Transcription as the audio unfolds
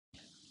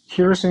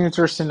Here's an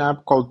interesting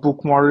app called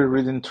Bookmory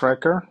Reading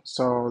Tracker.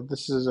 So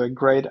this is a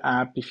great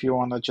app if you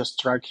want to just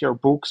track your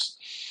books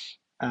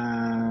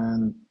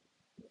and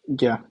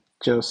yeah,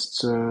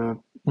 just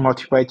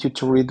motivate you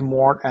to read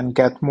more and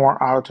get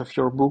more out of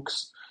your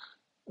books.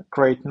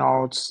 Create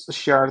notes,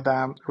 share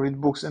them,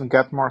 read books, and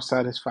get more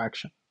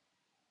satisfaction.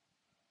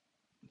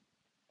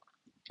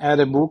 Add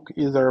a book,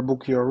 either a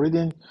book you're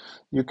reading.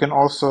 You can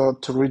also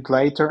to read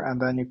later,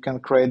 and then you can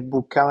create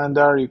book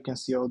calendar. You can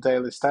see all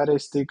daily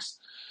statistics,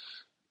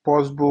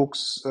 post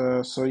books.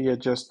 So yeah,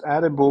 just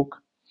add a book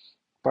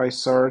by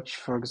search,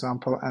 for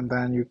example, and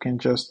then you can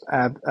just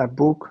add a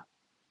book.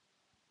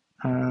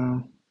 Uh,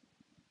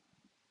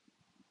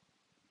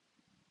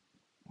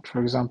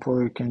 for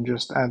example, you can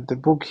just add the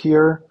book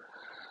here,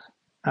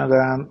 and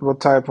then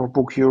what type of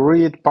book you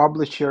read,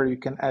 publisher, you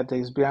can add the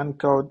ISBN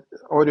code,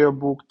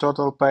 audiobook,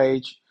 total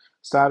page,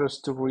 status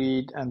to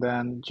read, and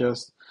then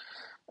just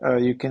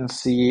you can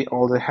see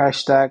all the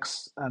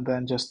hashtags, and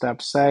then just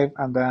tap save,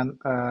 and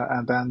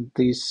then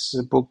this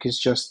book is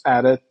just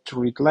added to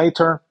read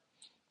later,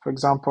 for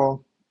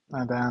example,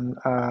 and then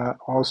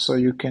also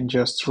you can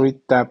just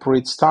tap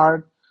read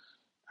start,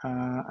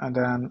 and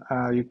then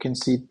you can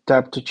see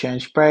tap to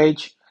change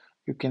page.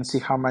 You can see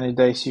how many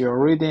days you're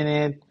reading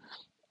it.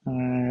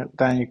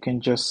 Then you can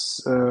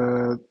just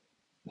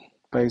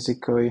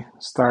basically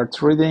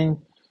start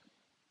reading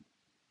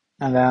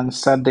and then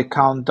set the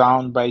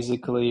countdown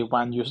basically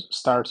when you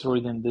start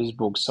reading this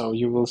book. So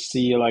you will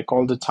see like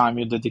all the time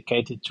you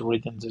dedicated to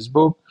reading this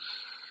book.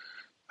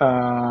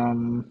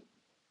 Um,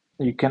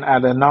 you can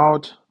add a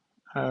note,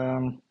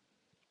 um,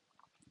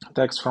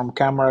 text from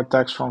camera,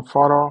 text from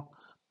photo.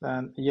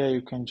 Then yeah,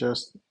 you can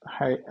just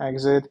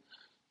exit,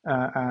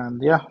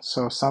 and yeah,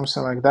 so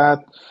something like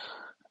that.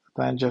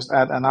 Then just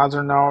add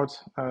another note.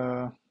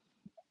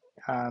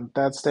 And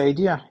that's the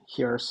idea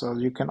here. So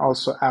you can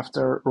also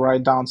after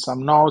write down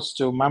some notes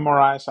to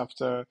memorize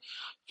after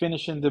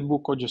finishing the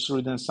book or just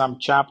reading some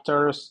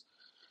chapters.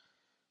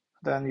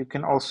 Then you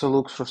can also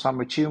look for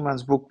some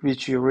achievements, book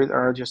which you read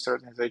are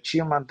registered as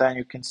achievement. Then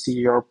you can see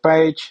your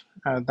page.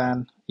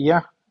 Then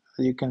yeah,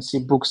 you can see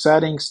book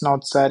settings,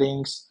 note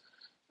settings,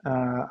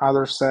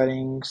 other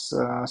settings.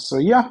 So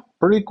yeah,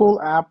 pretty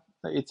cool app.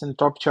 It's in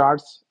top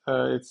charts.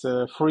 It's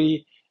a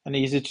free and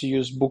easy to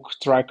use book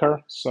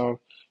tracker. So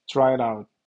try it out.